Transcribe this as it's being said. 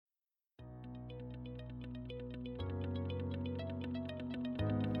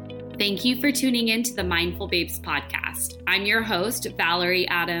Thank you for tuning in to the Mindful Babes podcast. I'm your host, Valerie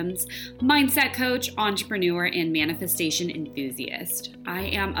Adams, mindset coach, entrepreneur, and manifestation enthusiast. I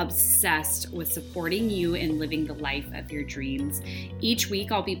am obsessed with supporting you in living the life of your dreams. Each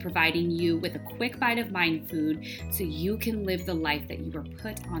week, I'll be providing you with a quick bite of mind food so you can live the life that you were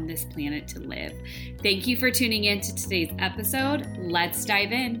put on this planet to live. Thank you for tuning in to today's episode. Let's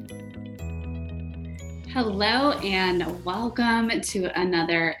dive in. Hello and welcome to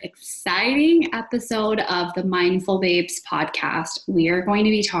another exciting episode of the Mindful Babes podcast. We are going to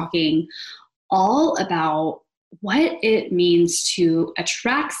be talking all about what it means to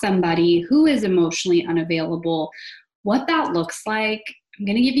attract somebody who is emotionally unavailable, what that looks like. I'm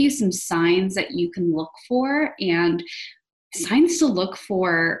going to give you some signs that you can look for and signs to look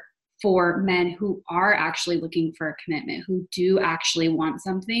for men who are actually looking for a commitment, who do actually want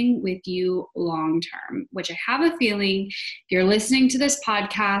something with you long term, which I have a feeling if you're listening to this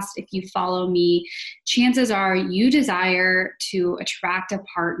podcast, if you follow me, chances are you desire to attract a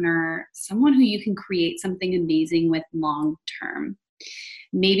partner, someone who you can create something amazing with long term.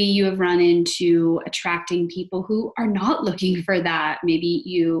 Maybe you have run into attracting people who are not looking for that. Maybe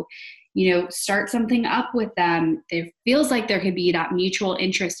you start something up with them. It feels like there could be that mutual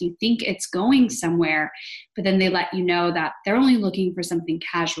interest. You think it's going somewhere, but then they let you know that they're only looking for something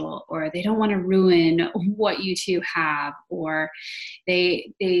casual, or they don't want to ruin what you two have, or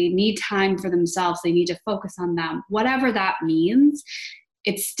they need time for themselves. They need to focus on them. Whatever that means,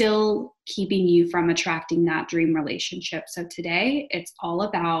 it's still keeping you from attracting that dream relationship. So today it's all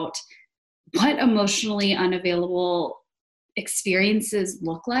about what emotionally unavailable experiences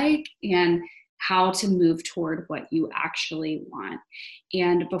look like and how to move toward what you actually want.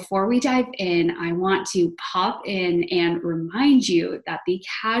 And before we dive in, I want to pop in and remind you that the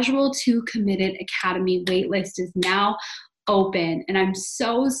Casual to Committed Academy waitlist is now open. And I'm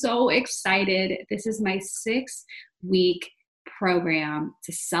so excited. This is my 6-week program.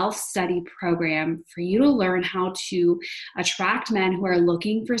 It's a self-study program for you to learn how to attract men who are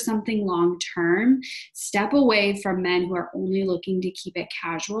looking for something long-term, step away from men who are only looking to keep it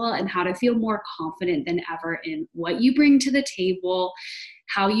casual, and how to feel more confident than ever in what you bring to the table,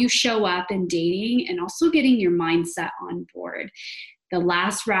 how you show up in dating, and also getting your mindset on board. The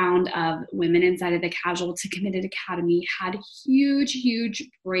last round of women inside of the Casual to Committed Academy had huge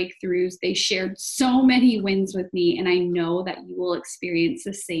breakthroughs. They shared so many wins with me, and I know that you will experience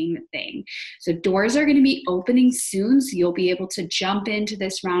the same thing. So doors are going to be opening soon, so you'll be able to jump into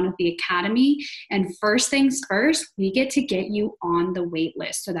this round of the Academy. And first things first, we get to get you on the wait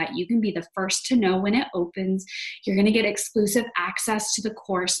list so that you can be the first to know when it opens. You're going to get exclusive access to the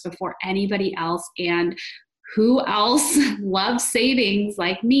course before anybody else, and who else loves savings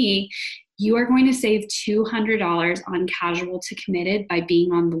like me? You are going to save $200 on Casual to Committed by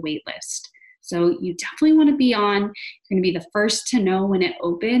being on the wait list. So you definitely want to be on. You're going to be the first to know when it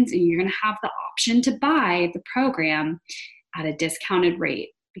opens, and you're going to have the option to buy the program at a discounted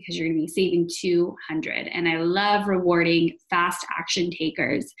rate because you're going to be saving $200. And I love rewarding fast action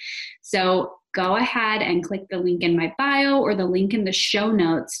takers. So go ahead and click the link in my bio or the link in the show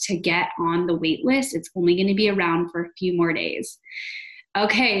notes to get on the wait list. It's only going to be around for a few more days.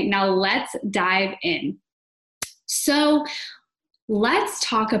 Okay, now let's dive in. So let's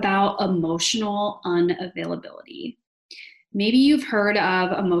talk about emotional unavailability. Maybe you've heard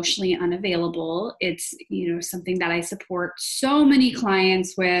of emotionally unavailable. It's, something that I support so many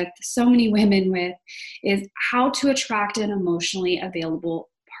clients with, so many women with, is how to attract an emotionally available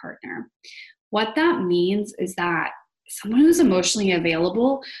partner. What that means is that someone who's emotionally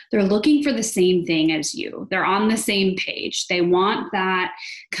available, they're looking for the same thing as you. They're on the same page. They want that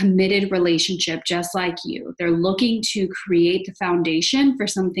committed relationship just like you. They're looking to create the foundation for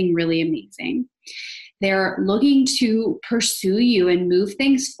something really amazing. They're looking to pursue you and move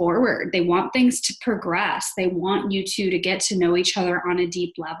things forward. They want things to progress. They want you two to get to know each other on a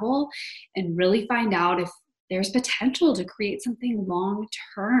deep level and really find out if there's potential to create something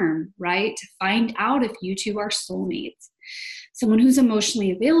long-term, right? To find out if you two are soulmates. Someone who's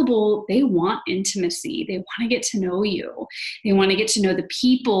emotionally available, they want intimacy. They want to get to know you. They want to get to know the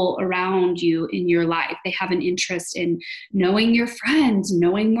people around you in your life. They have an interest in knowing your friends,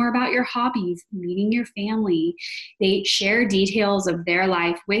 knowing more about your hobbies, meeting your family. They share details of their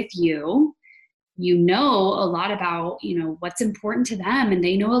life with you. You know a lot about, what's important to them, and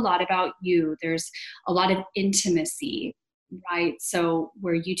they know a lot about you. There's a lot of intimacy, right? So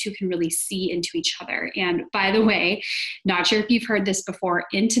where you two can really see into each other. And by the way, not sure if you've heard this before,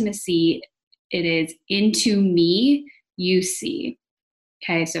 intimacy, it is into me, you see.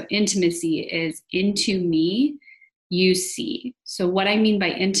 Okay, so intimacy is into me, you see. So what I mean by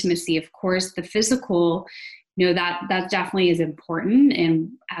intimacy, of course, the physical, that definitely is important. And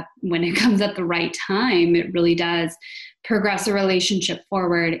when it comes at the right time, it really does progress a relationship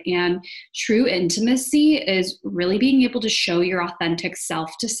forward. And true intimacy is really being able to show your authentic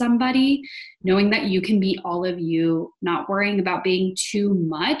self to somebody, knowing that you can be all of you, not worrying about being too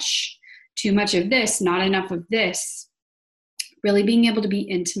much of this, not enough of this. Really being able to be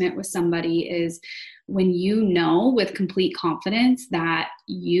intimate with somebody is when you know with complete confidence that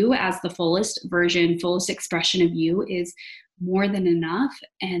you as the fullest version, fullest expression of you is more than enough.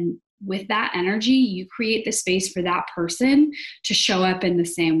 And with that energy, you create the space for that person to show up in the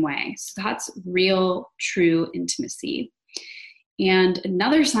same way. So that's real, true intimacy. And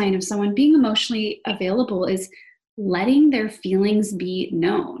another sign of someone being emotionally available is letting their feelings be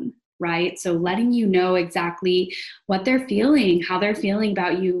known, right? So letting you know exactly what they're feeling, how they're feeling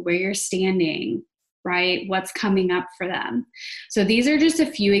about you, where you're standing, right? What's coming up for them. So these are just a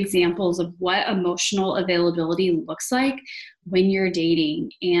few examples of what emotional availability looks like when you're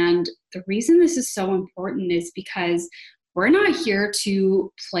dating. And the reason this is so important is because we're not here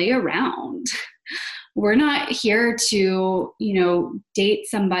to play around. We're not here to, date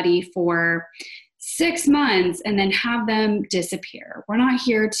somebody for 6 months and then have them disappear. We're not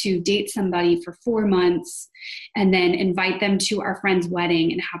here to date somebody for 4 months and then invite them to our friend's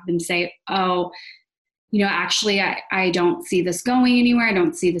wedding and have them say, oh, actually, I don't see this going anywhere. I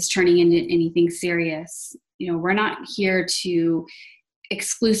don't see this turning into anything serious. We're not here to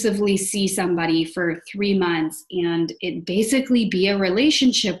exclusively see somebody for 3 months and it basically be a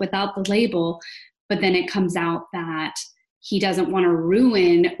relationship without the label. But then it comes out that he doesn't want to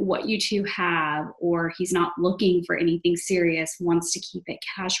ruin what you two have, or he's not looking for anything serious, wants to keep it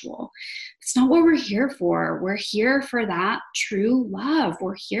casual. It's not what we're here for. We're here for that true love.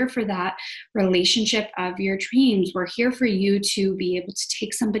 We're here for that relationship of your dreams. We're here for you to be able to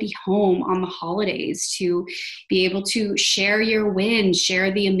take somebody home on the holidays, to be able to share your wins,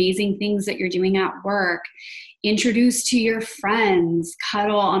 share the amazing things that you're doing at work, introduce to your friends,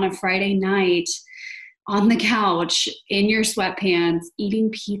 cuddle on a Friday night, on the couch, in your sweatpants, eating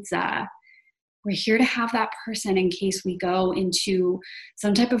pizza. We're here to have that person in case we go into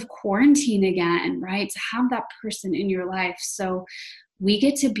some type of quarantine again, right? To have that person in your life. So we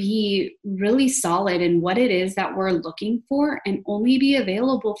get to be really solid in what it is that we're looking for and only be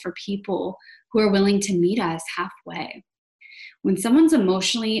available for people who are willing to meet us halfway. When someone's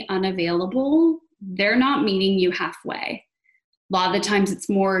emotionally unavailable, they're not meeting you halfway. A lot of the times it's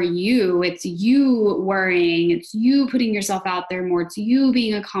you worrying, it's you putting yourself out there more, it's you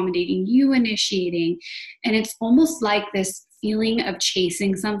being accommodating, you initiating. And it's almost like this feeling of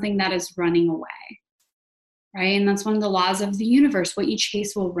chasing something that is running away, right? And that's one of the laws of the universe. What you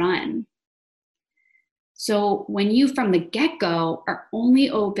chase will run. So when you from the get-go are only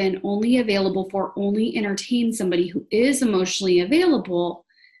open, only available for, only entertain somebody who is emotionally available,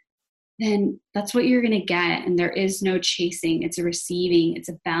 then that's what you're going to get. And there is no chasing. It's a receiving. It's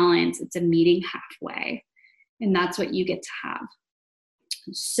a balance. It's a meeting halfway. And that's what you get to have.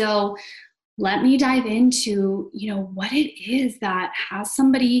 So let me dive into, what it is that has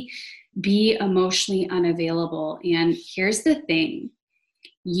somebody be emotionally unavailable. And here's the thing.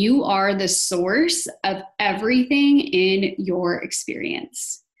 You are the source of everything in your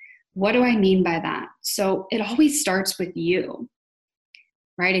experience. What do I mean by that? So it always starts with you.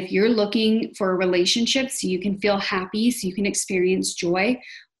 Right? If you're looking for a relationship so you can feel happy, so you can experience joy,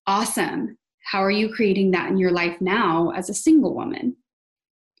 awesome. How are you creating that in your life now as a single woman?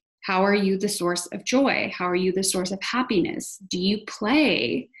 How are you the source of joy? How are you the source of happiness? Do you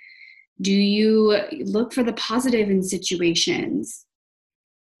play? Do you look for the positive in situations?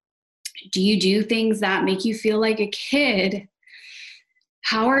 Do you do things that make you feel like a kid?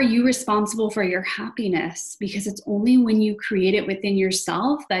 How are you responsible for your happiness? Because it's only when you create it within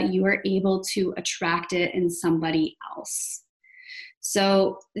yourself that you are able to attract it in somebody else.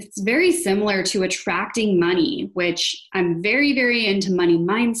 So it's very similar to attracting money, which I'm very, very into money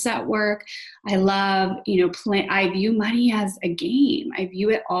mindset work. I love, I view money as a game. I view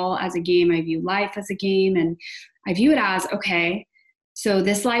it all as a game. I view life as a game. And I view it as, okay, so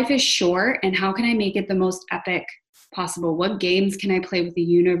this life is short, and how can I make it the most epic possible? What games can I play with the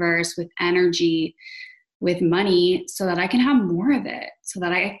universe, with energy, with money, so that I can have more of it, so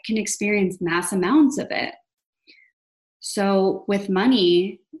that I can experience mass amounts of it? So with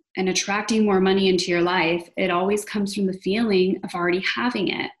money and attracting more money into your life, it always comes from the feeling of already having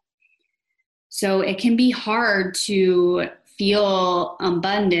it. So it can be hard to feel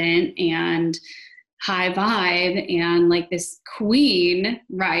abundant and high vibe and like this queen,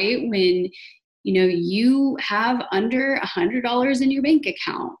 right? When you have under $100 in your bank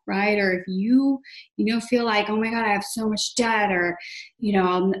account, right? Or if you feel like, oh my God, I have so much debt, or,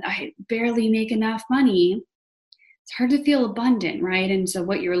 I barely make enough money, it's hard to feel abundant, right? And so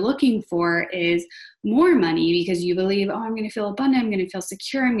what you're looking for is more money because you believe, oh, I'm going to feel abundant. I'm going to feel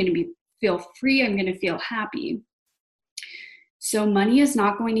secure. I'm going to feel free. I'm going to feel happy. So money is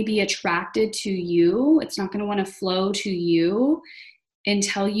not going to be attracted to you. It's not going to want to flow to you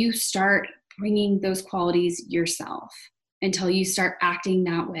until you start bringing those qualities yourself, until you start acting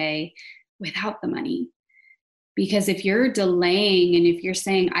that way without the money. Because if you're delaying and if you're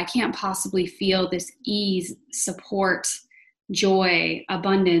saying, I can't possibly feel this ease, support, joy,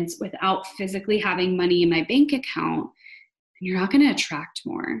 abundance without physically having money in my bank account, you're not going to attract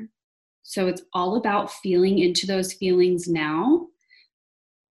more. So it's all about feeling into those feelings now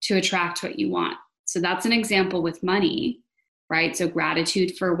to attract what you want. So that's an example with money, right? So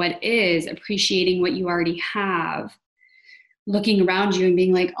gratitude for what is, appreciating what you already have, looking around you and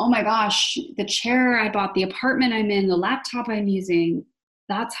being like, oh my gosh, the chair I bought, the apartment I'm in, the laptop I'm using,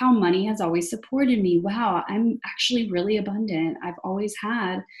 that's how money has always supported me. Wow, I'm actually really abundant. I've always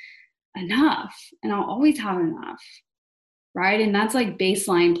had enough and I'll always have enough, right? And that's like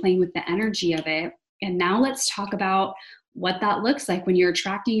baseline, playing with the energy of it. And now let's talk about what that looks like when you're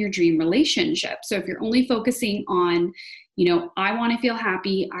attracting your dream relationship. So if you're only focusing on, I want to feel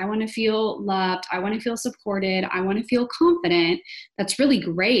happy, I want to feel loved, I want to feel supported, I want to feel confident, that's really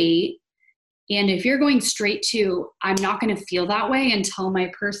great. And if you're going straight to, I'm not going to feel that way until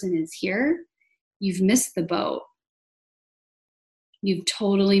my person is here, you've missed the boat. You've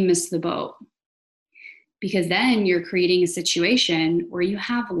totally missed the boat. Because then you're creating a situation where you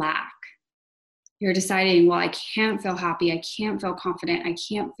have lack. You're deciding, well, I can't feel happy, I can't feel confident, I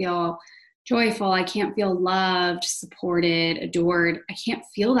can't feel joyful, I can't feel loved, supported, adored. I can't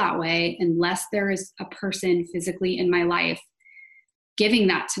feel that way unless there is a person physically in my life giving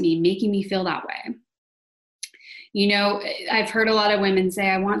that to me, making me feel that way. I've heard a lot of women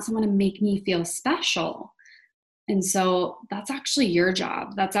say, I want someone to make me feel special. And so that's actually your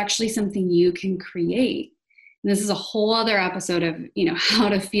job. That's actually something you can create. And this is a whole other episode of, how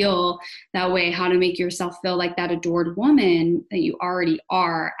to feel that way, how to make yourself feel like that adored woman that you already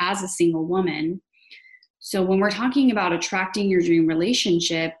are as a single woman. So when we're talking about attracting your dream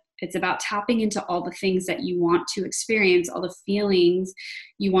relationship, it's about tapping into all the things that you want to experience, all the feelings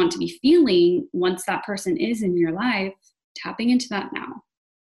you want to be feeling once that person is in your life, tapping into that now.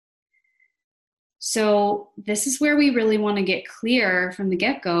 So this is where we really want to get clear from the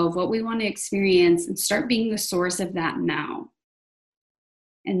get-go of what we want to experience and start being the source of that now.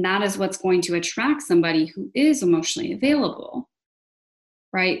 And that is what's going to attract somebody who is emotionally available,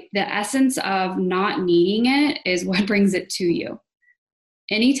 right? The essence of not needing it is what brings it to you.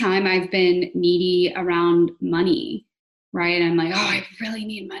 Anytime I've been needy around money, right? I'm like, oh, I really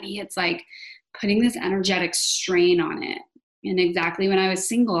need money. It's like putting this energetic strain on it. And exactly when I was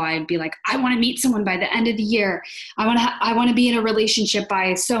single, I'd be like, I want to meet someone by the end of the year. I want to be in a relationship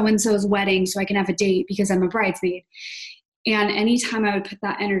by so-and-so's wedding so I can have a date because I'm a bridesmaid. And anytime I would put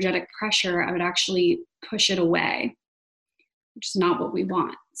that energetic pressure, I would actually push it away, which is not what we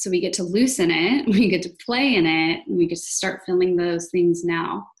want. So we get to loosen it, we get to play in it, and we get to start feeling those things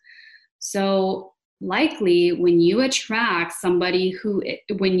now. So likely when you attract somebody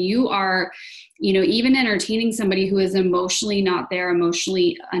when you are, even entertaining somebody who is emotionally not there,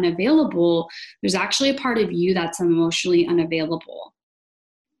 emotionally unavailable, there's actually a part of you that's emotionally unavailable,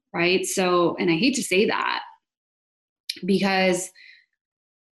 right? So, and I hate to say that because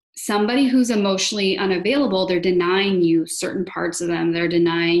somebody who's emotionally unavailable, they're denying you certain parts of them. They're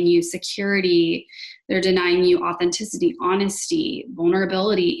denying you security. They're denying you authenticity, honesty,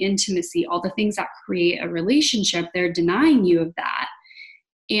 vulnerability, intimacy, all the things that create a relationship. They're denying you of that.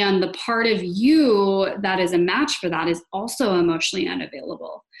 And the part of you that is a match for that is also emotionally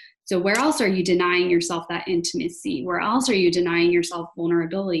unavailable. So where else are you denying yourself that intimacy? Where else are you denying yourself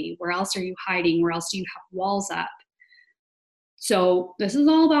vulnerability? Where else are you hiding? Where else do you have walls up? So this is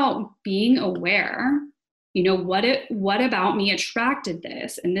all about being aware, what about me attracted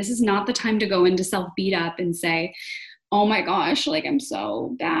this? And this is not the time to go into self-beat up and say, oh my gosh, like I'm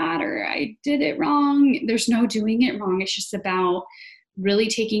so bad or I did it wrong. There's no doing it wrong. It's just about really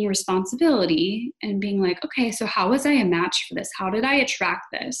taking responsibility and being like, okay, so how was I a match for this? How did I attract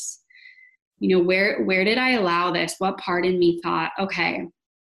this? Where did I allow this? What part in me thought, okay,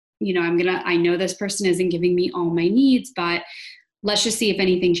 I know this person isn't giving me all my needs, but let's just see if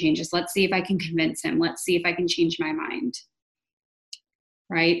anything changes. Let's see if I can convince him. Let's see if I can change my mind.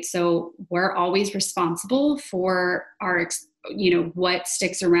 Right? So we're always responsible for our what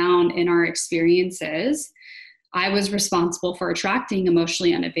sticks around in our experiences. I was responsible for attracting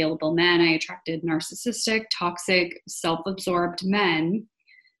emotionally unavailable men. I attracted narcissistic, toxic, self-absorbed men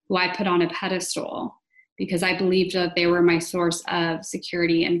who I put on a pedestal because I believed that they were my source of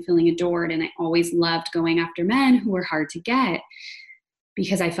security and feeling adored. And I always loved going after men who were hard to get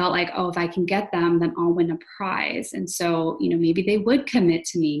because I felt like, oh, if I can get them, then I'll win a prize. And so, maybe they would commit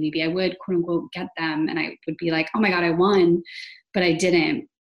to me. Maybe I would, quote unquote, get them. And I would be like, oh my God, I won. But I didn't,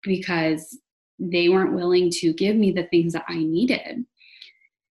 because they weren't willing to give me the things that I needed.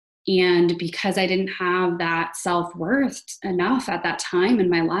 And because I didn't have that self-worth enough at that time in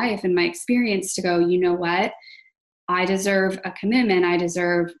my life and my experience to go, you know what? I deserve a commitment. I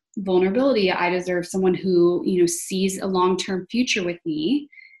deserve vulnerability. I deserve someone who, sees a long-term future with me,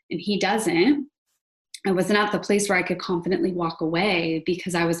 and he doesn't. I wasn't at the place where I could confidently walk away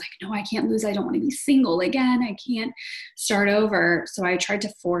because I was like, no, I can't lose. I don't want to be single again. I can't start over. So I tried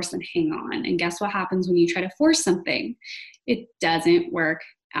to force and hang on. And guess what happens when you try to force something? It doesn't work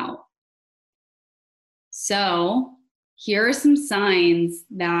out. So here are some signs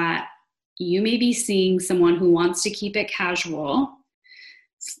that you may be seeing someone who wants to keep it casual.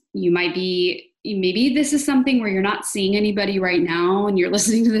 Maybe this is something where you're not seeing anybody right now and you're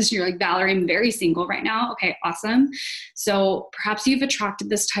listening to this, you're like, Valerie, I'm very single right now. Okay, awesome. So perhaps you've attracted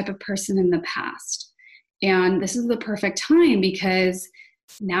this type of person in the past. And this is the perfect time because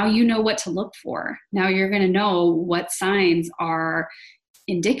now you know what to look for. Now you're going to know what signs are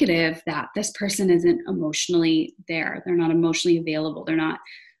indicative that this person isn't emotionally there. They're not emotionally available. They're not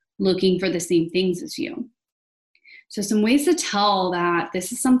looking for the same things as you. So some ways to tell that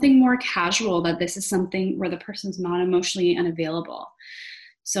this is something more casual, that this is something where the person's not emotionally unavailable.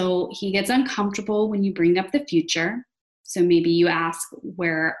 So he gets uncomfortable when you bring up the future. So maybe you ask,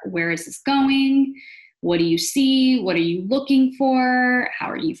 where is this going? What do you see? What are you looking for?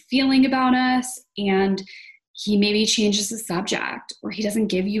 How are you feeling about us? And he maybe changes the subject, or he doesn't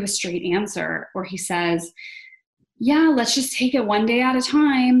give you a straight answer, or he says, yeah, let's just take it one day at a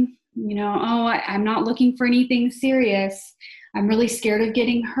time. I'm not looking for anything serious. I'm really scared of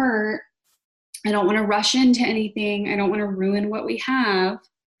getting hurt. I don't want to rush into anything. I don't want to ruin what we have.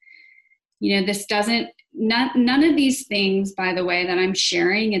 None of these things, by the way, that I'm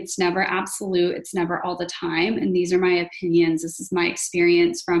sharing, it's never absolute. It's never all the time. And these are my opinions. This is my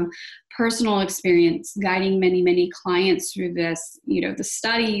experience from personal experience, guiding many, many clients through this, the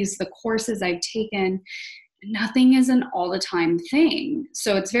studies, the courses I've taken. Nothing is an all the time thing.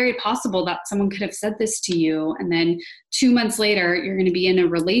 So it's very possible that someone could have said this to you, and then 2 months later, you're going to be in a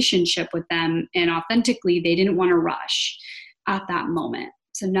relationship with them, and authentically, they didn't want to rush at that moment.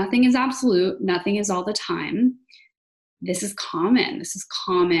 So nothing is absolute. Nothing is all the time. This is common. This is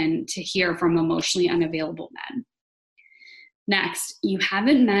common to hear from emotionally unavailable men. Next, you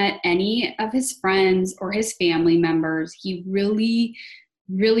haven't met any of his friends or his family members. He really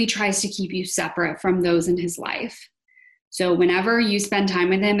tries to keep you separate from those in his life. So whenever you spend time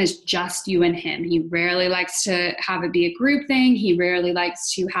with him, it's just you and him. He rarely likes to have it be a group thing. He rarely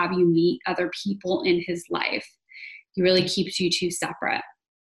likes to have you meet other people in his life. He really keeps you two separate.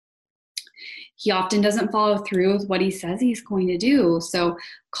 He often doesn't follow through with what he says he's going to do. So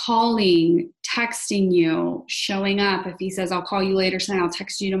calling, texting you, showing up. If he says, I'll call you later tonight, I'll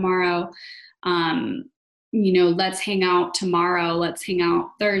text you tomorrow. Let's hang out tomorrow. Let's hang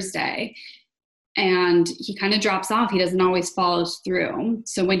out Thursday. And he kind of drops off. He doesn't always follow through.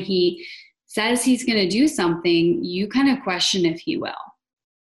 So when he says he's going to do something, you kind of question if he will,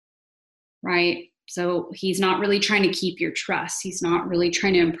 right? So he's not really trying to keep your trust. He's not really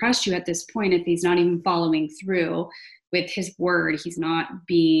trying to impress you at this point if he's not even following through with his word. He's not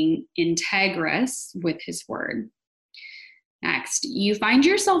being integrous with his word. Next, you find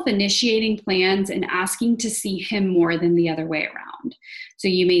yourself initiating plans and asking to see him more than the other way around. So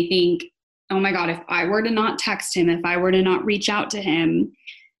you may think, oh my God, if I were to not text him, if I were to not reach out to him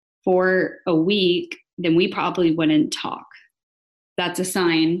for a week, then we probably wouldn't talk. That's a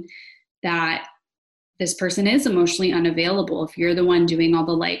sign that this person is emotionally unavailable if you're the one doing all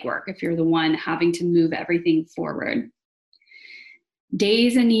the legwork, if you're the one having to move everything forward.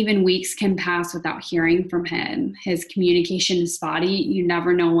 Days and even weeks can pass without hearing from him. His communication is spotty. You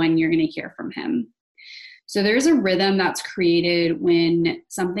never know when you're going to hear from him. So there's a rhythm that's created when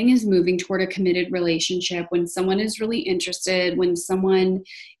something is moving toward a committed relationship, when someone is really interested, when someone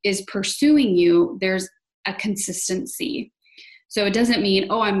is pursuing you, there's a consistency. So it doesn't mean,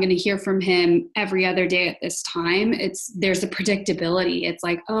 oh, I'm going to hear from him every other day at this time. There's a predictability. It's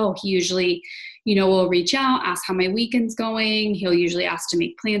like, oh, he usually, will reach out, ask how my weekend's going. He'll usually ask to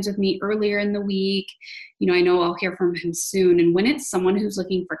make plans with me earlier in the week. I know I'll hear from him soon. And when it's someone who's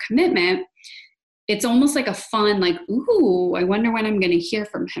looking for commitment, it's almost like a fun, like, ooh, I wonder when I'm going to hear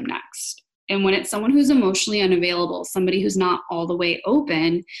from him next. And when it's someone who's emotionally unavailable, somebody who's not all the way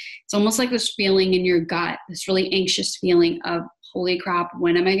open, it's almost like this feeling in your gut, this really anxious feeling of, holy crap,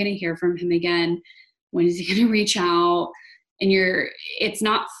 when am I going to hear from him again? When is he going to reach out? And it's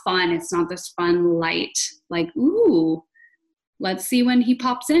not fun. It's not this fun, light, like, ooh, let's see when he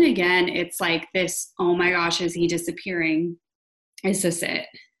pops in again. It's like this, oh my gosh, is he disappearing? Is this it?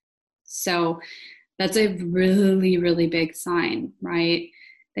 So that's a really, really big sign, right?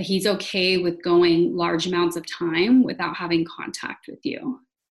 That he's okay with going large amounts of time without having contact with you.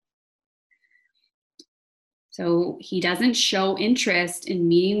 So he doesn't show interest in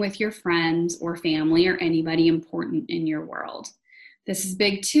meeting with your friends or family or anybody important in your world. This is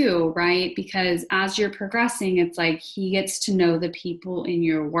big too, right? Because as you're progressing, it's like he gets to know the people in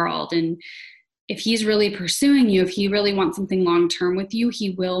your world. And if he's really pursuing you, if he really wants something long-term with you,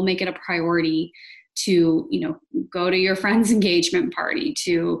 he will make it a priority to, go to your friend's engagement party,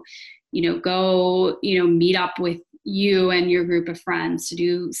 to, go, meet up with you and your group of friends, to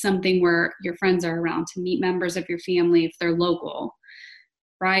do something where your friends are around, to meet members of your family if they're local,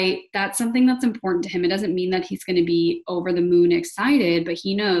 right? That's something that's important to him. It doesn't mean that he's going to be over the moon excited, but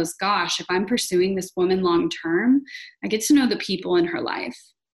he knows, gosh, if I'm pursuing this woman long-term, I get to know the people in her life.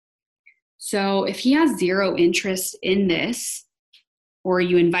 So if he has zero interest in this, or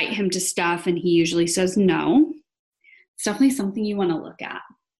you invite him to stuff and he usually says no, it's definitely something you want to look at.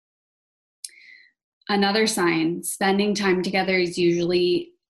 Another sign, spending time together is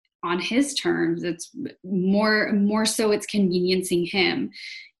usually on his terms. It's more so it's conveniencing him.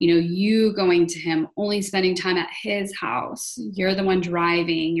 You going to him, only spending time at his house. You're the one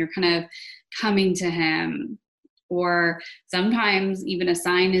driving. You're kind of coming to him. Or sometimes even a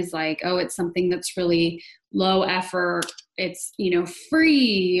sign is like, oh, it's something that's really low effort. It's,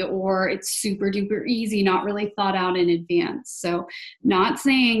 free, or it's super duper easy, not really thought out in advance. So not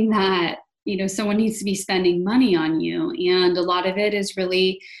saying that, someone needs to be spending money on you. And a lot of it is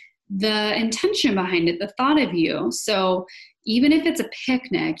really the intention behind it, the thought of you. So even if it's a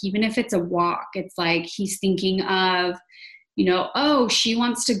picnic, even if it's a walk, it's like he's thinking of, oh, she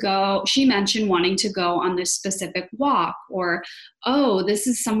mentioned wanting to go on this specific walk, or, oh, this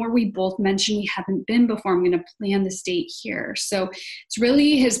is somewhere we both mentioned we haven't been before. I'm going to plan this date here. So it's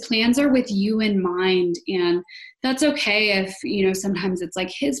really, his plans are with you in mind. And that's okay if, sometimes it's like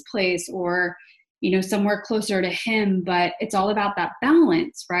his place or, somewhere closer to him, but it's all about that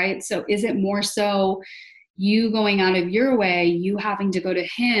balance, right? So is it more so you going out of your way, you having to go to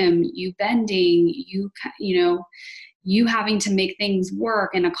him, you bending, you having to make things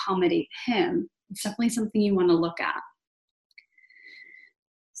work and accommodate him? It's definitely something you want to look at.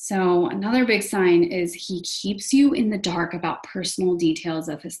 So another big sign is he keeps you in the dark about personal details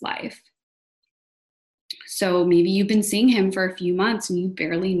of his life. So maybe you've been seeing him for a few months and you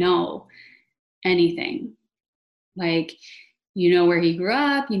barely know anything. Like, where he grew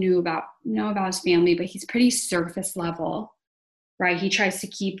up, know about his family, but he's pretty surface level, right? He tries to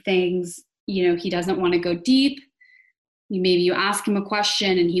keep things, he doesn't want to go deep. Maybe you ask him a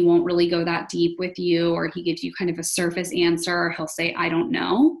question and he won't really go that deep with you, or he gives you kind of a surface answer, or he'll say, I don't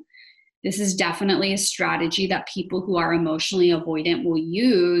know. This is definitely a strategy that people who are emotionally avoidant will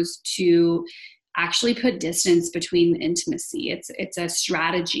use to actually put distance between the intimacy. It's a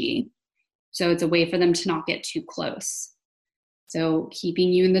strategy. So it's a way for them to not get too close. So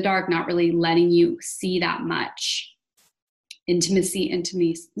keeping you in the dark, not really letting you see that much. Intimacy.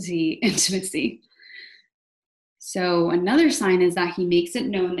 So another sign is that he makes it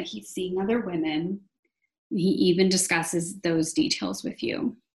known that he's seeing other women. He even discusses those details with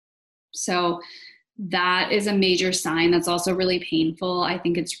you. So that is a major sign. That's also really painful. I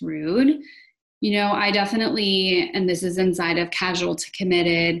think it's rude. I definitely, and this is inside of casual to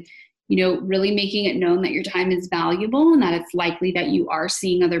committed, really making it known that your time is valuable and that it's likely that you are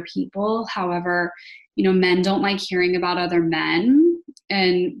seeing other people. However, men don't like hearing about other men,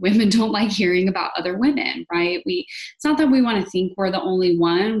 and women don't like hearing about other women, right? It's not that we want to think we're the only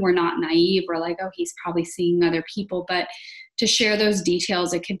one. We're not naive. We're like, oh, he's probably seeing other people. But to share those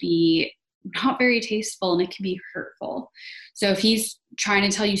details, it could be not very tasteful and it can be hurtful. So if he's trying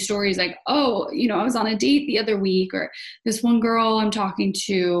to tell you stories like, oh, I was on a date the other week, or this one girl I'm talking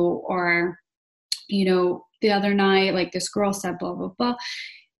to, or, the other night, like this girl said, blah, blah, blah.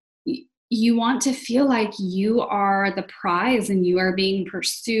 You want to feel like you are the prize and you are being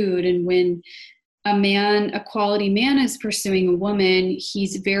pursued. And when a quality man is pursuing a woman,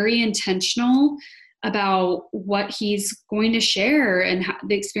 he's very intentional about what he's going to share and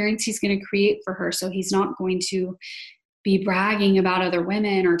the experience he's going to create for her. So he's not going to be bragging about other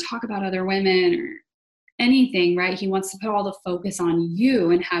women or talk about other women or anything, right? He wants to put all the focus on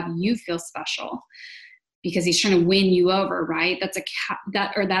you and have you feel special because he's trying to win you over, right?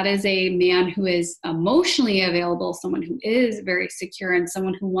 That is a man who is emotionally available, someone who is very secure, and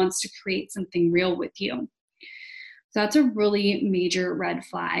someone who wants to create something real with you. So that's a really major red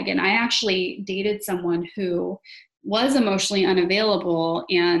flag. And I actually dated someone who was emotionally unavailable,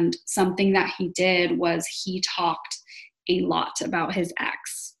 and something that he did was he talked a lot about his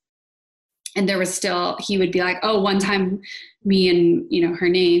ex. And he would be like, oh, one time me and, her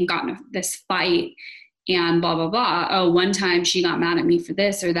name got in this fight and blah, blah, blah. Oh, one time she got mad at me for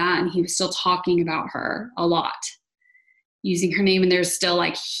this or that. And he was still talking about her a lot, using her name. And there's still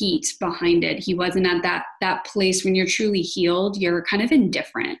like heat behind it. He wasn't at that place. When you're truly healed, you're kind of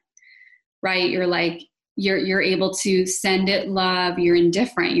indifferent, right? You're like, you're able to send it love. You're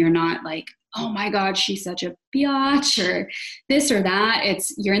indifferent. You're not like, oh my God, she's such a biatch or this or that.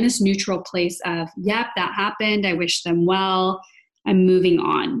 You're in this neutral place of, yep, that happened. I wish them well. I'm moving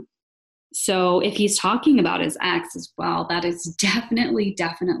on. So if he's talking about his ex as well, that is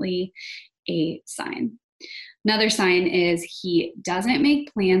definitely a sign. Another sign is he doesn't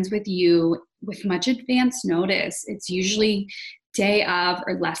make plans with you with much advance notice. It's usually day of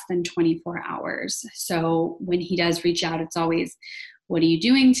or less than 24 hours. So when he does reach out, it's always, what are you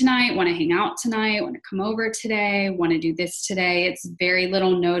doing tonight? Want to hang out tonight? Want to come over today? Want to do this today? It's very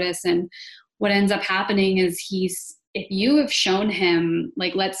little notice. And what ends up happening is if you have shown him,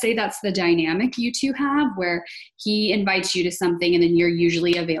 like, let's say that's the dynamic you two have where he invites you to something and then you're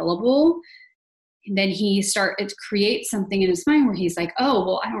usually available. And then it creates something in his mind where he's like, oh,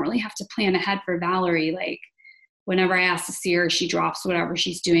 well, I don't really have to plan ahead for Valerie. Like, whenever I ask to see her, she drops whatever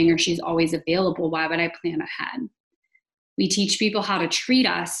she's doing or she's always available. Why would I plan ahead? We teach people how to treat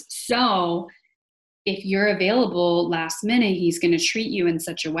us. So if you're available last minute, he's going to treat you in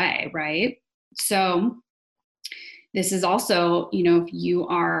such a way, right? So this is also, if you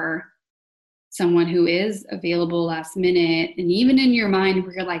are someone who is available last minute, and even in your mind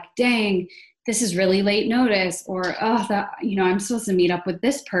where you're like, dang, this is really late notice, or, I'm supposed to meet up with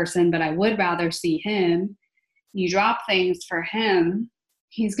this person, but I would rather see him. You drop things for him,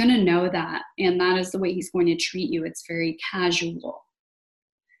 he's going to know that. And that is the way he's going to treat you. It's very casual.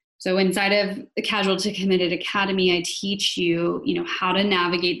 So inside of the Casual to Committed Academy, I teach you, how to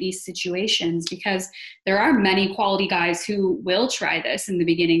navigate these situations, because there are many quality guys who will try this in the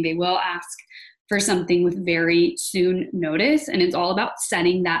beginning. They will ask for something with very soon notice. And it's all about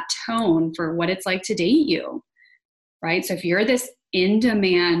setting that tone for what it's like to date you, right? So if you're this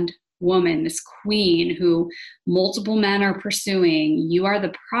in-demand woman, this queen who multiple men are pursuing, you are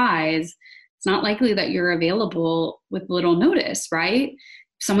the prize, it's not likely that you're available with little notice, right?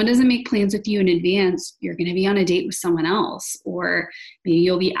 If someone doesn't make plans with you in advance, you're going to be on a date with someone else, or maybe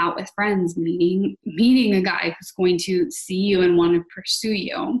you'll be out with friends meeting a guy who's going to see you and want to pursue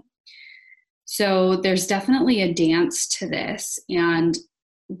you. So there's definitely a dance to this, and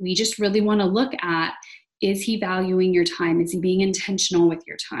we just really want to look at, is he valuing your time? Is he being intentional with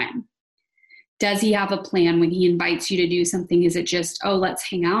your time? Does he have a plan when he invites you to do something? Is it just, oh, let's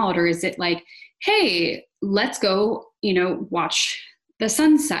hang out? Or is it like, hey, let's go, watch the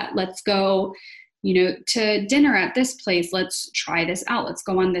sunset. Let's go, to dinner at this place. Let's try this out. Let's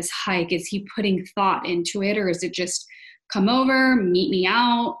go on this hike. Is he putting thought into it? Or is it just come over, meet me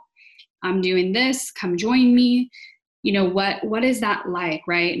out? I'm doing this, come join me. What is that like,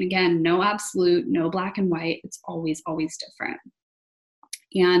 right? And again, no absolute, no black and white. It's always, always different.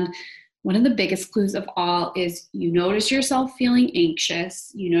 And one of the biggest clues of all is you notice yourself feeling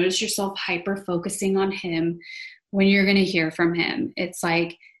anxious. You notice yourself hyper-focusing on him when you're going to hear from him. It's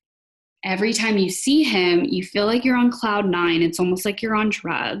like every time you see him, you feel like you're on cloud nine. It's almost like you're on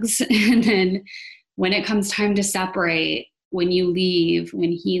drugs. And then when it comes time to separate, when you leave,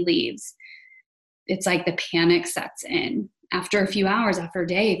 when he leaves, it's like the panic sets in. After a few hours, after a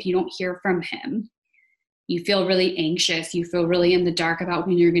day, if you don't hear from him, you feel really anxious. You feel really in the dark about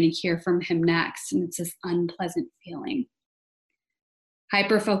when you're going to hear from him next. And it's this unpleasant feeling.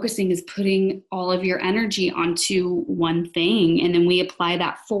 Hyper-focusing is putting all of your energy onto one thing, and then we apply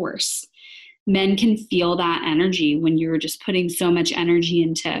that force. Men can feel that energy when you're just putting so much energy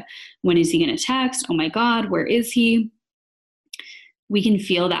into, when is he going to text? Oh my God, where is he? We can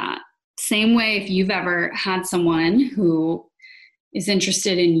feel that. Same way if you've ever had someone who is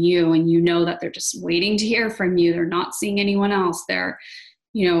interested in you and you know that they're just waiting to hear from you. They're not seeing anyone else. They're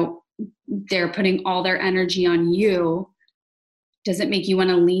they're putting all their energy on you, does it make you want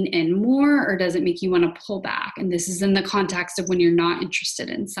to lean in more, or does it make you want to pull back? And this is in the context of when you're not interested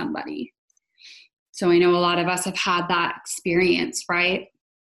in somebody. So I know a lot of us have had that experience, right?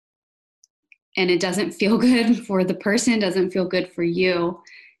 And it doesn't feel good for the person, doesn't feel good for you.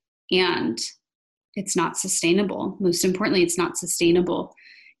 And it's not sustainable. Most importantly, it's not sustainable.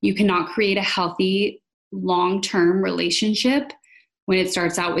 You cannot create a healthy, long-term relationship when it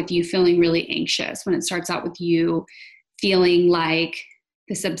starts out with you feeling really anxious, when it starts out with you feeling like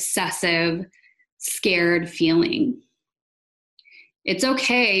this obsessive, scared feeling. It's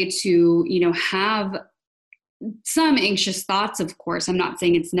okay to, have some anxious thoughts, of course. I'm not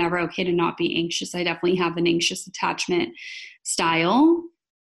saying it's never okay to not be anxious. I definitely have an anxious attachment style.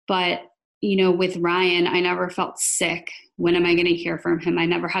 But, with Ryan, I never felt sick. When am I going to hear from him? I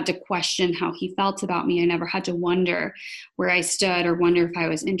never had to question how he felt about me. I never had to wonder where I stood or wonder if I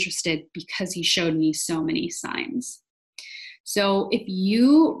was interested, because he showed me so many signs. So if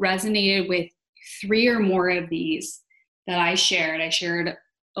you resonated with 3 or more of these that I shared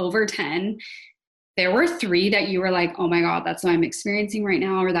over 10, there were 3 that you were like, oh my God, that's what I'm experiencing right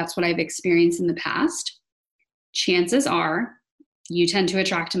now, or that's what I've experienced in the past. Chances are you tend to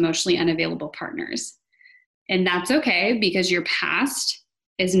attract emotionally unavailable partners. And that's okay, because your past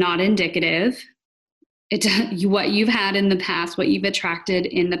is not indicative. What you've had in the past, what you've attracted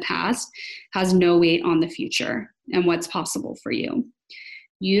in the past, has no weight on the future and what's possible for you.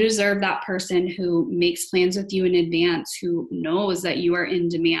 You deserve that person who makes plans with you in advance, who knows that you are in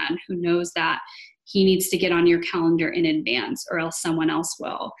demand, who knows that he needs to get on your calendar in advance, or else someone else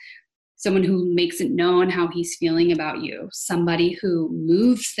will. Someone who makes it known how he's feeling about you. Somebody who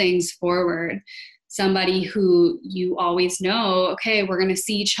moves things forward. Somebody who you always know, okay, we're going to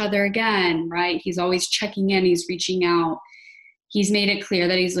see each other again, right? He's always checking in. He's reaching out. He's made it clear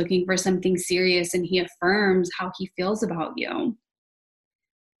that he's looking for something serious, and he affirms how he feels about you.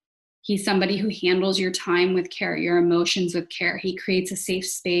 He's somebody who handles your time with care, your emotions with care. He creates a safe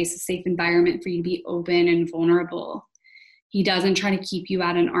space, a safe environment for you to be open and vulnerable. He doesn't try to keep you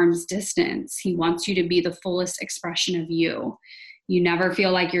at an arm's distance. He wants you to be the fullest expression of you. You never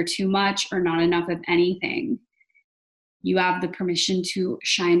feel like you're too much or not enough of anything. You have the permission to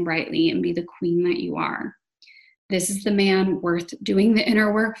shine brightly and be the queen that you are. This is the man worth doing the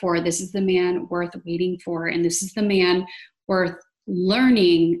inner work for. This is the man worth waiting for. And this is the man worth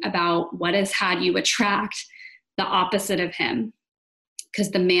learning about what has had you attract the opposite of him.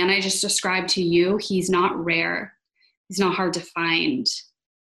 Because the man I just described to you, he's not rare. He's not hard to find.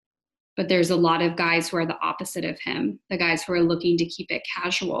 But there's a lot of guys who are the opposite of him, the guys who are looking to keep it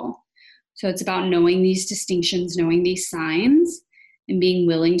casual. So it's about knowing these distinctions, knowing these signs, and being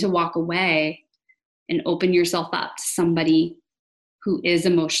willing to walk away and open yourself up to somebody who is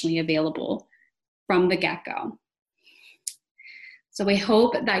emotionally available from the get-go. So I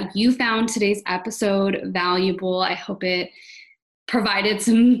hope that you found today's episode valuable. I hope it provided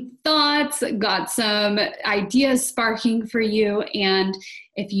some thoughts, got some ideas sparking for you. And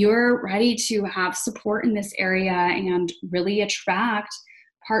if you're ready to have support in this area and really attract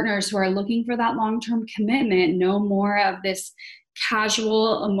partners who are looking for that long-term commitment, no more of this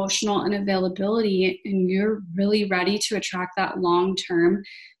casual emotional unavailability, and you're really ready to attract that long-term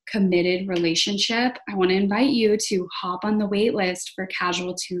committed relationship, I want to invite you to hop on the wait list for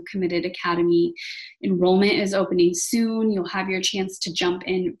Casual to Committed Academy. Enrollment is opening soon. You'll have your chance to jump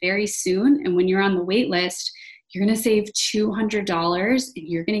in very soon. And when you're on the wait list, you're going to save $200, and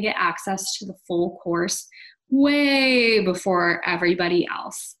you're going to get access to the full course way before everybody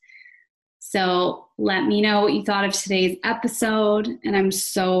else. So let me know what you thought of today's episode. And I'm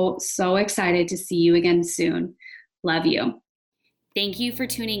so excited to see you again soon. Love you. Thank you for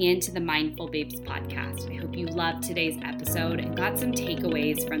tuning in to the Mindful Babes podcast. I hope you loved today's episode and got some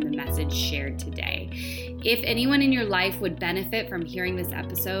takeaways from the message shared today. If anyone in your life would benefit from hearing this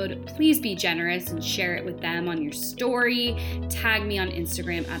episode, please be generous and share it with them on your story. Tag me on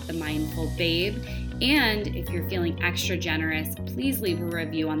Instagram at The Mindful Babe. And if you're feeling extra generous, please leave a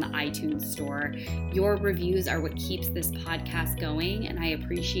review on the iTunes store. Your reviews are what keeps this podcast going, and I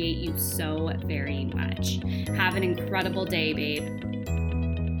appreciate you so very much. Have an incredible day, babe.